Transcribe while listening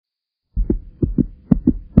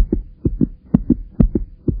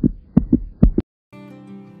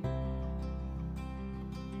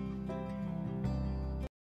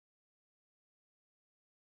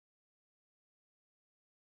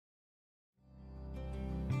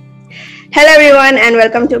Hello everyone and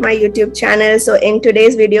welcome to my YouTube channel. So in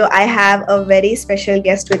today's video, I have a very special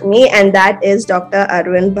guest with me and that is Dr.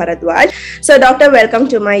 Arvind Bharadhwaj. So Doctor, welcome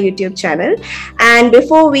to my YouTube channel. And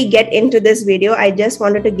before we get into this video, I just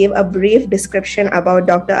wanted to give a brief description about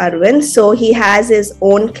Dr. Arvind. So he has his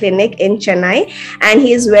own clinic in Chennai and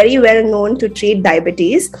he is very well known to treat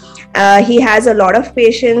diabetes. He has a lot of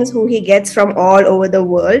patients who he gets from all over the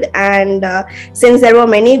world. And since there were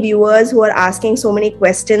many viewers who are asking so many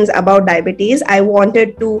questions about diabetes, I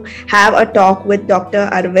wanted to have a talk with Dr.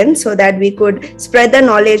 Arvind so that we could spread the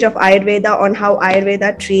knowledge of Ayurveda on how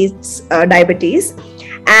Ayurveda treats diabetes.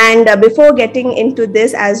 And before getting into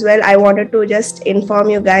this as well, I wanted to just inform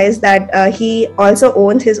you guys that he also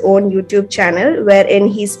owns his own YouTube channel wherein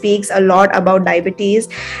he speaks a lot about diabetes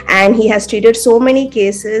and he has treated so many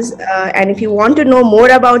cases. And if you want to know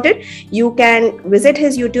more about it, you can visit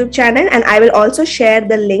his YouTube channel and I will also share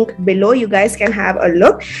the link below. You guys can have a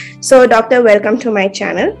look. So Doctor, welcome to my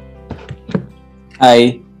channel.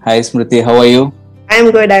 Hi Smriti, how are you?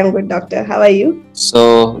 I'm good, Doctor. How are you?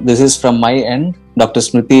 So this is from my end. Dr.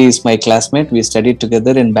 Smriti is my classmate. We studied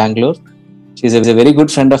together in Bangalore. She's a very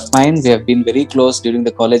good friend of mine. We have been very close during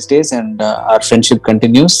the college days and our friendship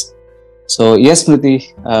continues. So yes,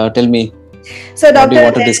 Smriti, tell me, so, Doctor, what do you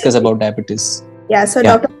want to discuss about diabetes? Yeah, so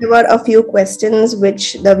Doctor, there were a few questions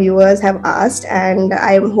which the viewers have asked and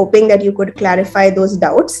I'm hoping that you could clarify those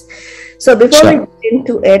doubts. So before we get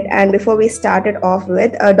into it and before we start it off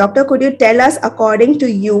with, Doctor, could you tell us, according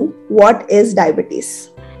to you, what is diabetes?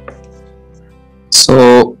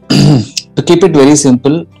 So to keep it very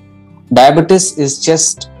simple, diabetes is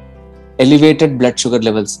just elevated blood sugar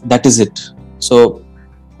levels. That is it. So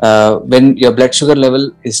when your blood sugar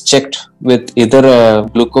level is checked with either a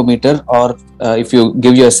glucometer or if you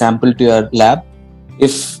give your sample to your lab,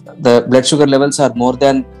 if the blood sugar levels are more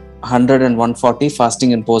than 100 and 140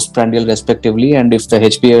 fasting and postprandial respectively, and if the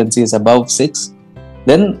HbA1c is above 6,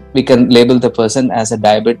 then we can label the person as a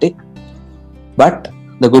diabetic. But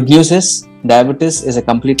the good news is diabetes is a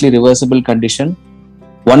completely reversible condition.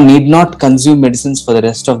 One need not consume medicines for the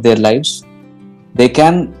rest of their lives. They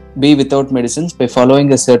can be without medicines by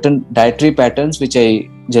following a certain dietary patterns which I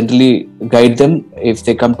generally guide them if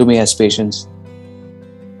they come to me as patients.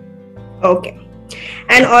 Okay.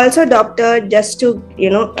 And also, Doctor, just to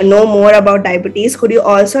know more about diabetes, could you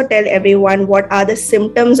also tell everyone what are the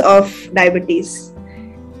symptoms of diabetes?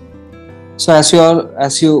 So as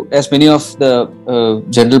many of the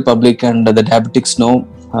general public and the diabetics know,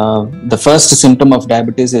 the first symptom of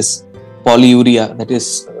diabetes is polyuria, that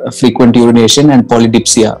is frequent urination, and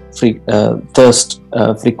polydipsia, thirst,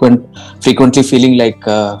 frequently feeling like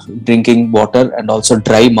drinking water, and also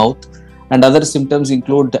dry mouth. And other symptoms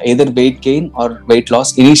include either weight gain or weight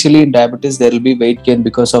loss. Initially in diabetes, there will be weight gain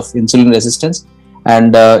because of insulin resistance,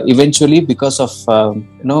 and eventually because of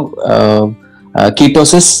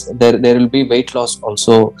ketosis, there will be weight loss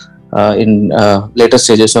also in later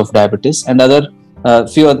stages of diabetes. And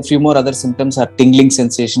few more other symptoms are tingling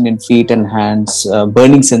sensation in feet and hands,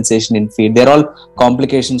 burning sensation in feet. They are all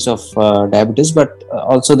complications of diabetes, but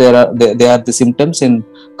also they are the symptoms in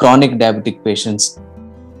chronic diabetic patients.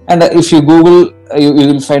 And if you Google, you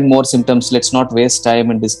will find more symptoms. Let's not waste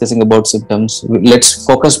time in discussing about symptoms. Let's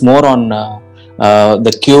focus more on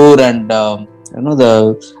the cure and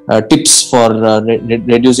the tips for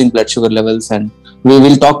reducing blood sugar levels. And we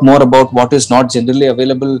will talk more about what is not generally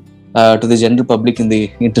available to the general public in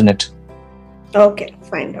the internet. Okay,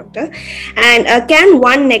 fine, Doctor. And can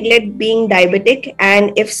one neglect being diabetic?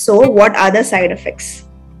 And if so, what are the side effects?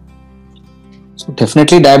 So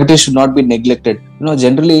definitely diabetes should not be neglected.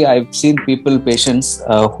 Generally I've seen patients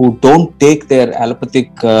who don't take their allopathic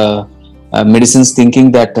medicines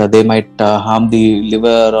thinking that they might harm the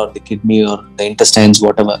liver or the kidney or the intestines,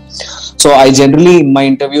 whatever. So I generally, in my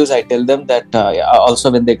interviews, I tell them that also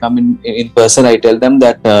when they come in person, I tell them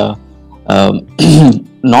that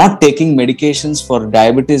not taking medications for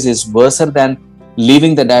diabetes is worse than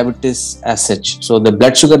leaving the diabetes as such. So the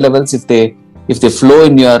blood sugar levels, if they flow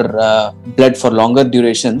in your blood for longer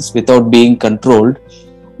durations without being controlled,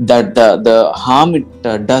 that the harm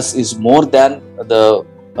it does is more than the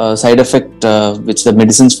side effect which the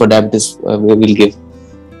medicines for diabetes will give.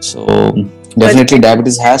 So definitely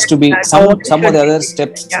diabetes has to be, some of the other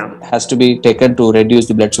steps has to be taken to reduce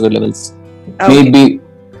the blood sugar levels. May it be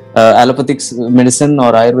allopathic medicine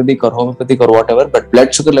or Ayurvedic or homeopathic or whatever, but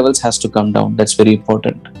blood sugar levels has to come down. That's very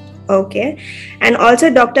important. Okay. And also,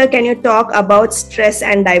 Doctor, can you talk about stress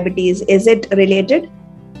and diabetes? Is it related?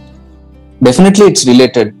 Definitely, it's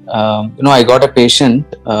related. I got a patient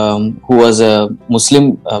who was a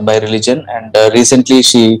Muslim by religion, and recently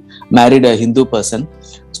she married a Hindu person.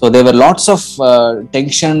 So there were lots of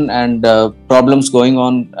tension and problems going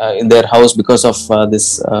on in their house because of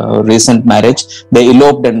this recent marriage. They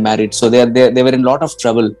eloped and married, so they were in a lot of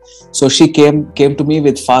trouble. So she came to me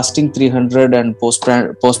with fasting 300 and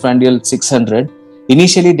postprandial 600.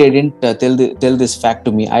 Initially, they didn't tell this fact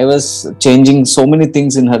to me. I was changing so many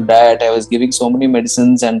things in her diet. I was giving so many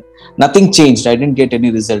medicines, and nothing changed. I didn't get any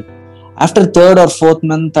result. After third or fourth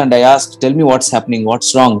month, and I asked, "Tell me what's happening.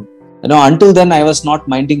 What's wrong?" Until then, I was not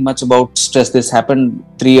minding much about stress. This happened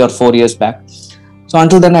 3 or 4 years back. So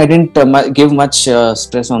until then, I didn't give much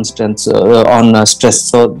stress on stress.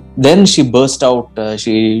 So then she burst out.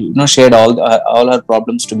 She shared all her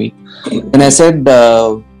problems to me. And I said,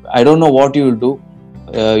 I don't know what you will do.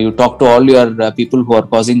 You talk to all your people who are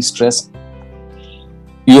causing stress.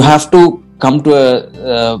 You have to come to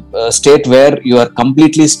a state where you are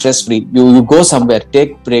completely stress free. You go somewhere,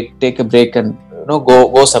 take a break, and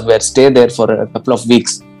go somewhere, stay there for a couple of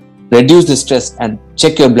weeks, reduce the stress, and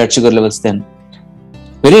check your blood sugar levels. Then,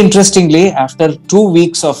 very interestingly, after 2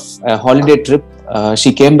 weeks of a holiday trip,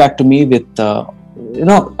 she came back to me with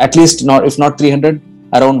at least, not if not 300,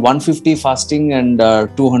 around 150 fasting and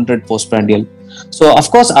 200 postprandial. So of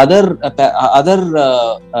course other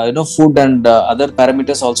food and other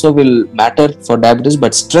parameters also will matter for diabetes,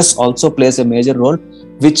 but stress also plays a major role,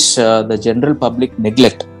 which the general public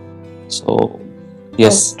neglect. So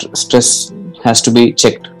yes, stress has to be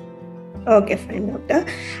checked. Okay, fine, doctor.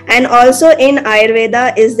 And also in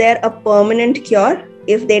Ayurveda, is there a permanent cure?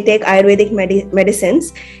 If they take Ayurvedic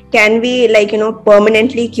medicines, can we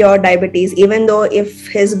permanently cure diabetes, even though if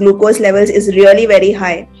his glucose levels is really very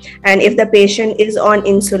high, and if the patient is on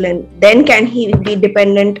insulin, then can he be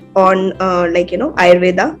dependent on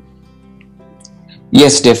Ayurveda?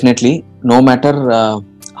 Yes, definitely. No matter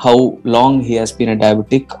how long he has been a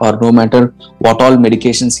diabetic, or no matter what all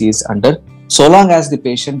medications he is under, so long as the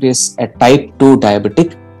patient is a type 2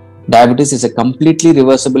 diabetic, diabetes is a completely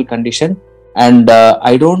reversible condition. And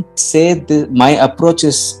I don't say my approach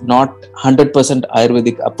is not 100%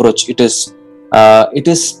 Ayurvedic approach. It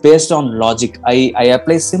is based on logic. I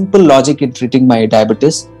apply simple logic in treating my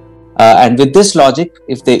diabetes, and with this logic,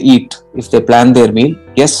 if they plan their meal,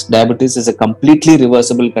 yes, diabetes is a completely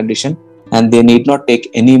reversible condition, and they need not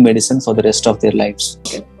take any medicine for the rest of their lives.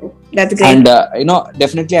 That's great. And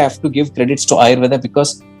definitely I have to give credits to Ayurveda,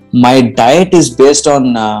 because my diet is based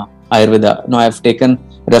on Ayurveda. I have taken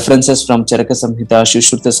references from Charaka Samhita,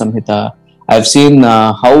 Shushruta Samhita. I've seen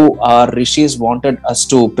how our rishis wanted us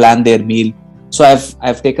to plan their meal. So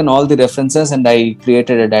I've taken all the references and I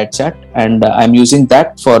created a diet chart, and I'm using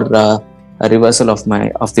that for a reversal of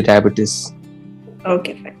the diabetes.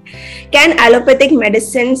 Okay, fine. Can allopathic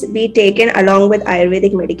medicines be taken along with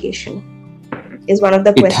Ayurvedic medication? Is one of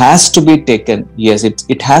the questions. It has to be taken. Yes,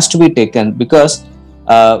 it has to be taken, because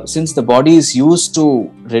since the body is used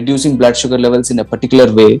to reducing blood sugar levels in a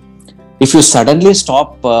particular way, if you suddenly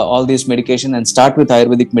stop all these medication and start with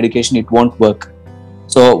Ayurvedic medication, it won't work.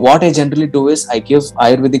 So what I generally do is I give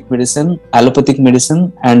Ayurvedic medicine, allopathic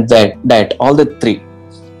medicine, and diet, all the three.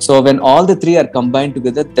 So when all the three are combined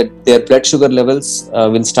together, their blood sugar levels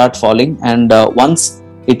will start falling, and once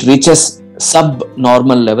it reaches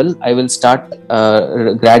sub-normal level, I will start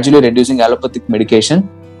gradually reducing allopathic medication.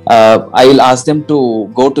 I will ask them to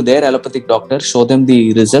go to their allopathic doctor, show them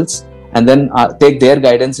the results, and then take their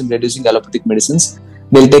guidance in reducing allopathic medicines.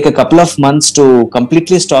 They'll take a couple of months to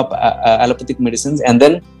completely stop allopathic medicines, and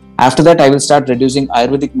then after that I will start reducing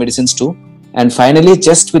Ayurvedic medicines too. And finally,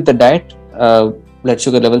 just with the diet, blood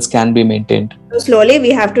sugar levels can be maintained. So slowly we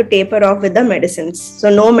have to taper off with the medicines. So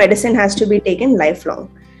no medicine has to be taken lifelong.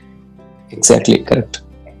 Exactly, correct.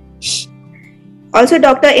 Also,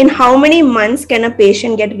 doctor, in how many months can a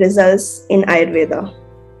patient get results in Ayurveda?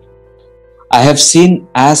 I have seen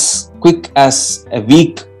as quick as a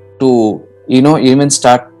week to even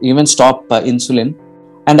stop insulin,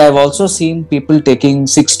 and I've also seen people taking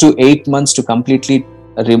 6 to 8 months to completely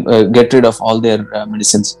get rid of all their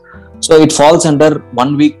medicines. So it falls under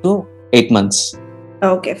 1 week to 8 months.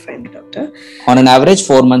 Okay, fine, doctor. On an average,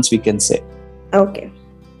 4 months we can say. Okay.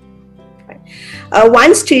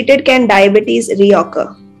 Once treated, can diabetes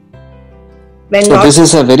reoccur? This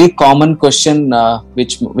is a very common question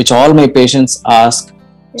which all my patients ask.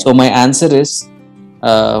 Yeah. So my answer is,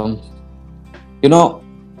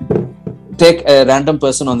 take a random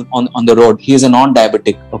person on the road. He is a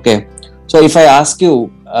non-diabetic. Okay. So if I ask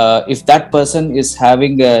you if that person is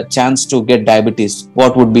having a chance to get diabetes,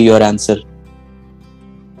 what would be your answer?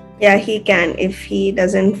 Yeah, he can if he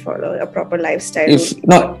doesn't follow a proper lifestyle. If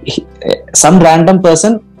some random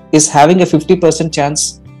person is having a 50%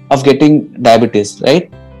 chance of getting diabetes,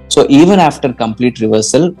 right? So even after complete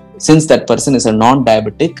reversal, since that person is a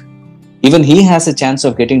non-diabetic, even he has a chance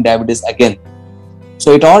of getting diabetes again.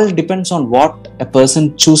 So it all depends on what a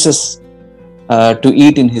person chooses to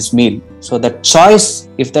eat in his meal. So that choice,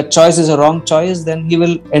 if that choice is a wrong choice, then he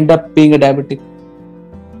will end up being a diabetic.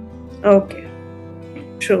 Okay,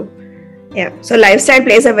 true. Yeah, so lifestyle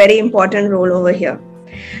plays a very important role over here.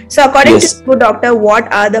 So according to you, doctor,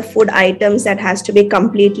 what are the food items that has to be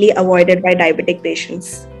completely avoided by diabetic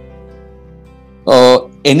patients?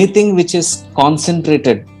 Anything which is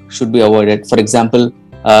concentrated should be avoided. For example,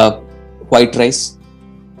 white rice,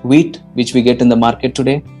 wheat, which we get in the market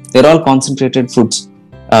today, they're all concentrated foods.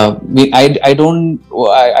 I don't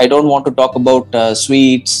want to talk about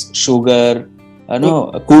sweets, sugar,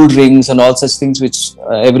 cool drinks and all such things which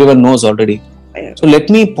everyone knows already. So let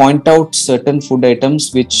me point out certain food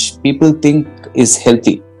items which people think is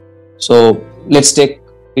healthy. So let's take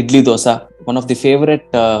idli dosa, one of the favorite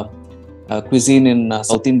cuisine in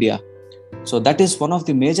South India. So that is one of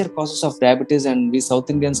the major causes of diabetes, and we South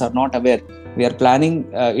Indians are not aware. We are planning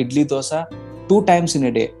idli dosa 2 times in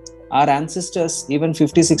a day. Our ancestors, even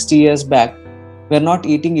 50-60 years back, were not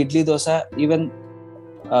eating idli dosa even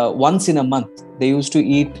once in a month. They used to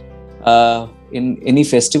eat in any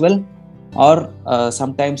festival, or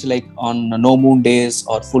sometimes like on no moon days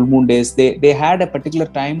or full moon days. They had a particular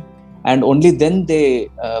time, and only then they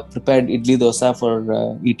prepared idli dosa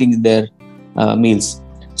for eating in their meals.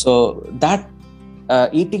 So that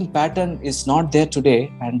eating pattern is not there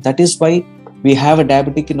today, and that is why we have a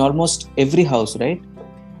diabetic in almost every house, right?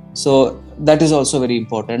 So that is also very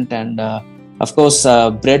important. And of course,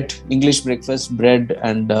 bread, English breakfast, bread,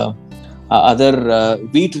 and other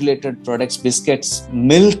wheat-related products, biscuits,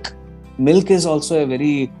 milk. Milk is also a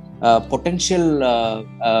very potential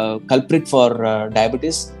culprit for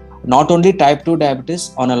diabetes. Not only type 2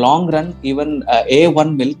 diabetes, on a long run, even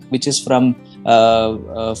A1 milk, which is from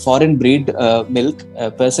foreign breed milk,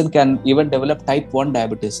 a person can even develop type 1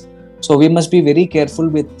 diabetes. So we must be very careful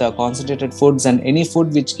with concentrated foods and any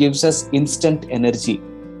food which gives us instant energy.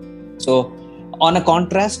 So on a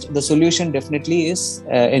contrast, the solution definitely is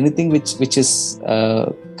anything which is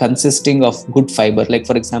consisting of good fiber, like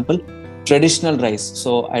for example, traditional rice.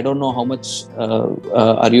 So I don't know how much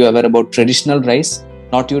are you aware about traditional rice?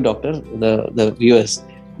 Not you, doctor, the viewers.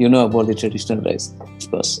 You know about the traditional rice,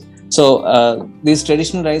 of course. So these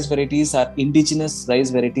traditional rice varieties are indigenous rice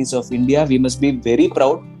varieties of India. We must be very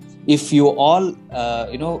proud. If you all,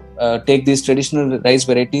 take these traditional rice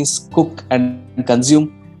varieties, cook and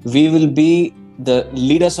consume, we will be the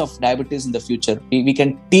leaders of diabetes in the future. We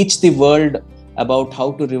can teach the world about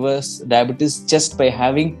how to reverse diabetes just by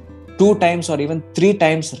having 2 times or even 3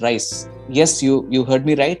 times rice. Yes, you heard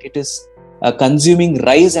me right. It is consuming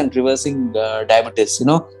rice and reversing diabetes.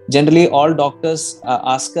 Generally all doctors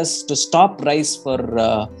ask us to stop rice for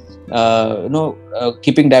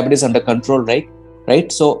keeping diabetes under control,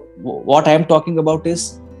 right? So what I am talking about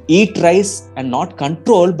is eat rice and not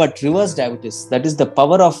control but reverse diabetes. That is the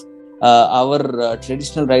power of our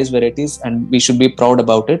traditional rice varieties, and we should be proud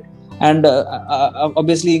about it. And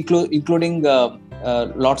obviously including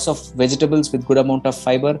lots of vegetables with good amount of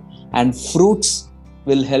fiber, and fruits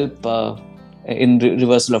will help in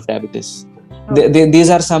reversal of diabetes. Okay. These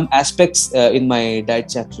are some aspects in my diet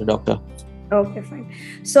chapter, doctor. Okay, fine.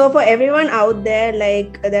 So for everyone out there,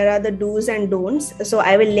 like there are the do's and don'ts. So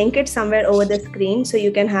I will link it somewhere over the screen so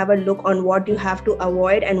you can have a look on what you have to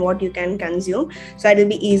avoid and what you can consume. So it will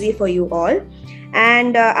be easy for you all.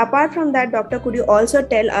 And apart from that, doctor, could you also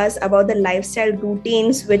tell us about the lifestyle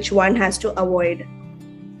routines which one has to avoid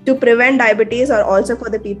to prevent diabetes, or also for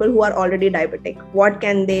the people who are already diabetic? What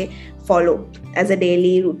can they follow as a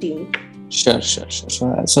daily routine? Sure.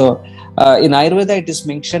 So in Ayurveda, it is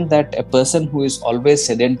mentioned that a person who is always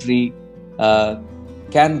sedentary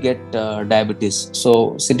can get diabetes.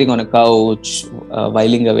 So sitting on a couch,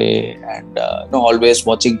 whiling away, and always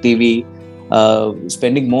watching TV,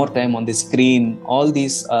 spending more time on the screen, all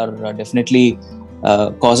these are definitely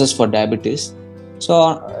causes for diabetes.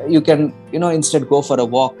 So you can instead go for a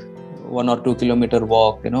walk, 1 or 2 kilometer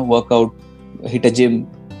walk, work out, hit a gym,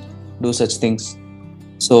 do such things.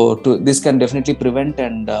 So this can definitely prevent,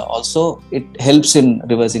 and also it helps in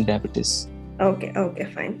reversing diabetes. Okay,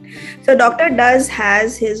 fine. So doctor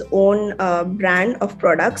has his own brand of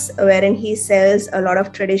products wherein he sells a lot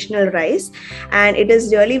of traditional rice, and it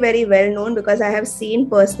is really very well known because I have seen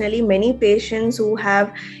personally many patients who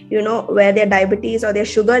have, where their diabetes or their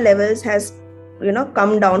sugar levels has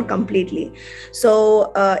come down completely.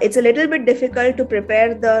 So it's a little bit difficult to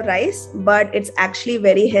prepare the rice, but it's actually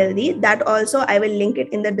very healthy. That also I will link it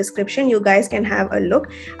in the description. You guys can have a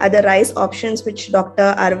look at the rice options which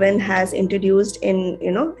Dr. Arvind has introduced in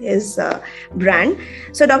his brand.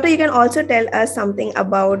 So doctor, you can also tell us something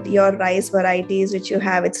about your rice varieties which you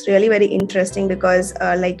have. It's really very interesting because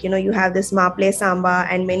you have this maple samba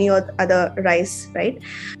and many other rice, right?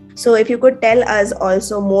 So if you could tell us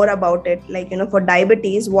also more about it, for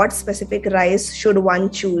diabetes, what specific rice should one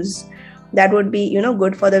choose? That would be,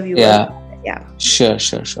 good for the viewers. Yeah. Sure.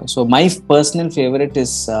 So my personal favorite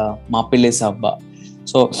is maple samba.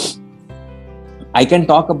 So I can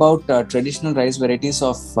talk about traditional rice varieties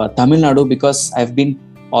of Tamil Nadu because I've been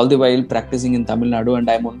all the while practicing in Tamil Nadu and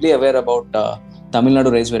I'm only aware about Tamil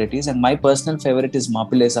Nadu rice varieties. And my personal favorite is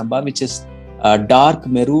maple samba, which is dark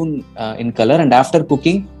maroon in color. And after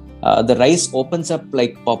cooking, the rice opens up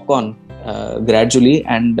like popcorn gradually,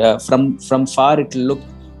 and from far it will look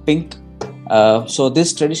pink. So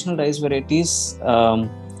these traditional rice varieties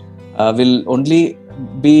will only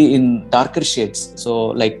be in darker shades. So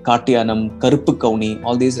like Katiyanam, Karuppu Kauni,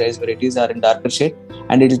 all these rice varieties are in darker shade,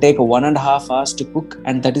 and it will take 1.5 hours to cook,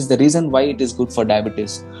 and that is the reason why it is good for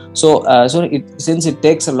diabetes. So since it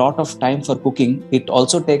takes a lot of time for cooking, it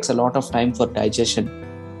also takes a lot of time for digestion.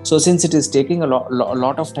 So since it is taking a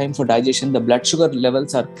lot of time for digestion, the blood sugar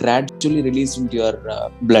levels are gradually released into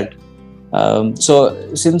your blood.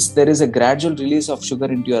 So since there is a gradual release of sugar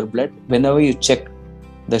into your blood, whenever you check,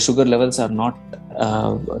 the sugar levels are not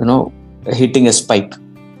hitting a spike.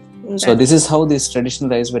 So this is how these traditional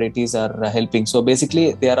rice varieties are helping. So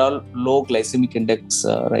basically they are all low glycemic index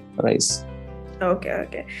rice.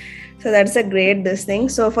 Okay. So that's a great thing.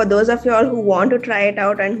 So for those of you all who want to try it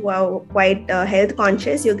out and who are quite health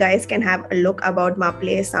conscious, you guys can have a look about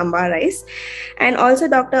maple samba rice. And also,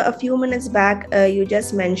 doctor, a few minutes back, you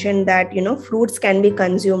just mentioned that, fruits can be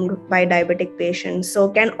consumed by diabetic patients. So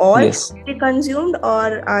can all fruits be consumed,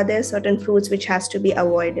 or are there certain fruits which has to be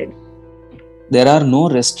avoided? There are no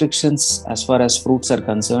restrictions as far as fruits are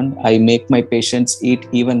concerned. I make my patients eat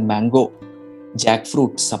even mango,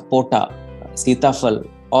 jackfruit, sapota, sitafal,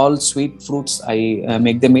 all sweet fruits. I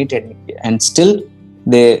make them eat, and still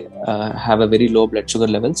they have a very low blood sugar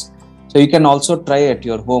levels. So you can also try at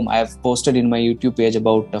your home. I have posted in my YouTube page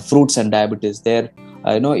about fruits and diabetes. There,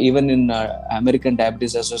 even in American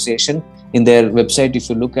Diabetes Association, in their website, if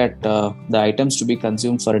you look at the items to be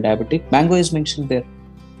consumed for a diabetic, mango is mentioned there.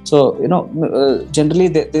 So generally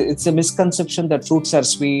it's a misconception that fruits are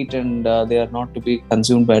sweet and they are not to be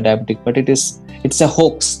consumed by a diabetic, but it's a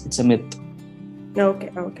hoax. It's a myth. Okay,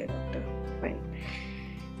 doctor. Fine.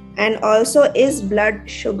 And also, is blood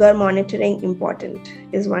sugar monitoring important?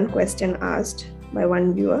 Is one question asked by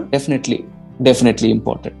one viewer. Definitely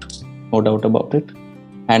important. No doubt about it.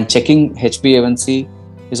 And checking HbA1c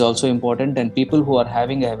is also important. And people who are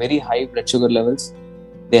having a very high blood sugar levels,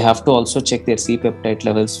 they have to also check their C-peptide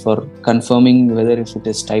levels for confirming whether if it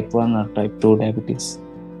is type 1 or type 2 diabetes.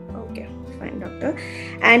 Okay, fine, doctor.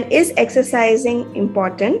 And is exercising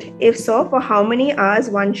important? If so, for how many hours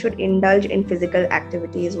one should indulge in physical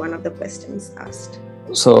activity is one of the questions asked.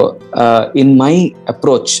 So in my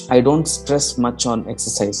approach, I don't stress much on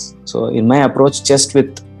exercise. So in my approach, just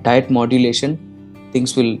with diet modulation,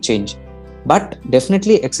 things will change. But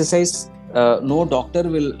definitely exercise, no doctor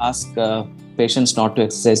will ask patients not to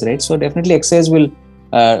exercise, right? So definitely exercise will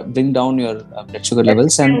bring down your blood sugar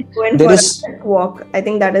levels, and there is walk. I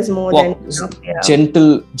think that is more than enough. Yeah.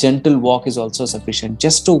 Gentle walk is also sufficient,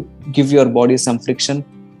 just to give your body some friction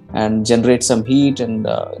and generate some heat, and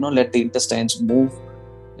let the intestines move.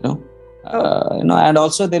 And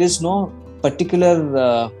also there is no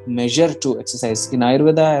particular measure to exercise in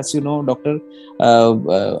Ayurveda, as you know, doctor.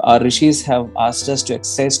 Our rishis have asked us to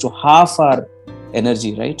exercise to half our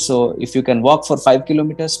energy, right? So if you can walk for 5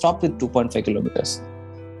 kilometers, stop with 2.5 kilometers.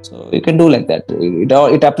 So you can do like that.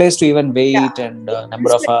 It applies to even weight and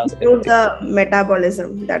number of hours. The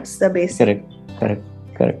metabolism, that's the basic. Correct.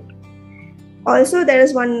 Also, there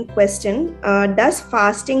is one question. Does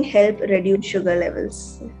fasting help reduce sugar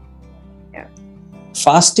levels? Yeah.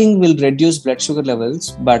 Fasting will reduce blood sugar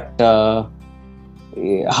levels, but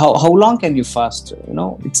how long can you fast?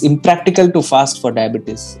 It's impractical to fast for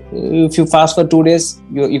diabetes. If you fast for 2 days,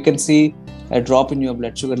 you can see a drop in your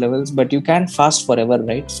blood sugar levels, but you can't fast forever,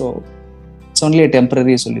 right? So it's only a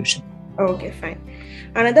temporary solution. Okay, fine.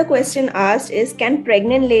 Another question asked is, can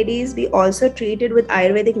pregnant ladies be also treated with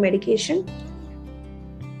Ayurvedic medication?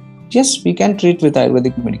 Yes, we can treat with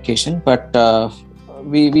Ayurvedic medication, but the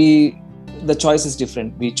choice is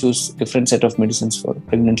different. We choose different set of medicines for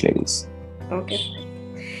pregnant ladies. Okay.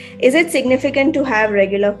 Is it significant to have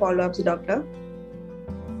regular follow-ups, doctor?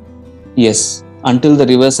 Yes. Until the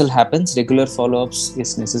reversal happens, regular follow-ups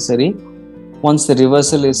is necessary. Once the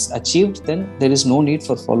reversal is achieved, then there is no need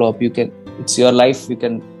for follow-up. It's your life. You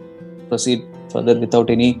can proceed further without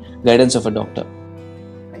any guidance of a doctor.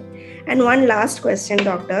 And one last question,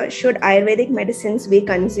 doctor. Should Ayurvedic medicines be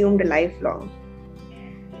consumed lifelong?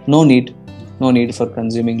 No need for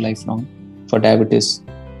consuming lifelong for diabetes.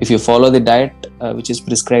 If you follow the diet which is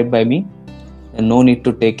prescribed by me, then no need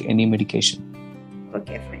to take any medication.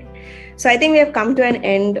 Okay, fine. So I think we have come to an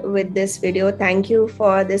end with this video. Thank you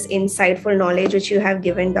for this insightful knowledge which you have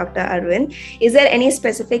given, Dr. Arvind. Is there any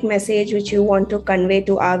specific message which you want to convey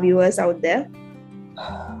to our viewers out there?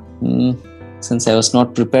 Since I was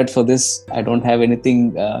not prepared for this, I don't have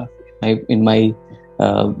anything in my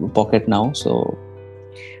pocket now. So.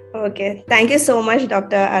 Okay. Thank you so much,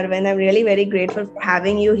 Dr. Arvind. I'm really very grateful for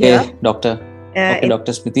having you here. Hey, Doctor.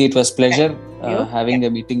 Dr. Smriti, it was a pleasure having a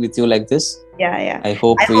meeting with you like this. Yeah. I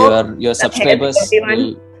hope your subscribers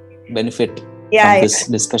will benefit from this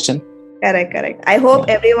discussion. Correct. I hope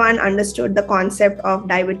everyone understood the concept of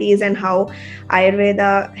diabetes and how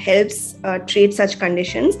Ayurveda helps treat such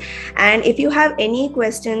conditions. And if you have any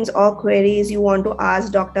questions or queries you want to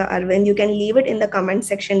ask Dr. Arvind, you can leave it in the comment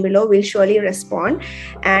section below. We'll surely respond.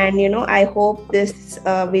 And I hope this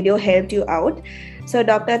video helped you out. So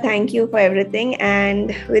doctor, thank you for everything.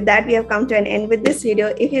 And with that, we have come to an end with this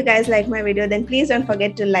video. If you guys like my video, then please don't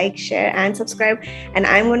forget to like, share and subscribe. And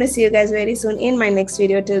I'm going to see you guys very soon in my next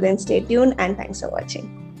video. Till then, stay tuned and thanks for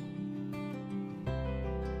watching.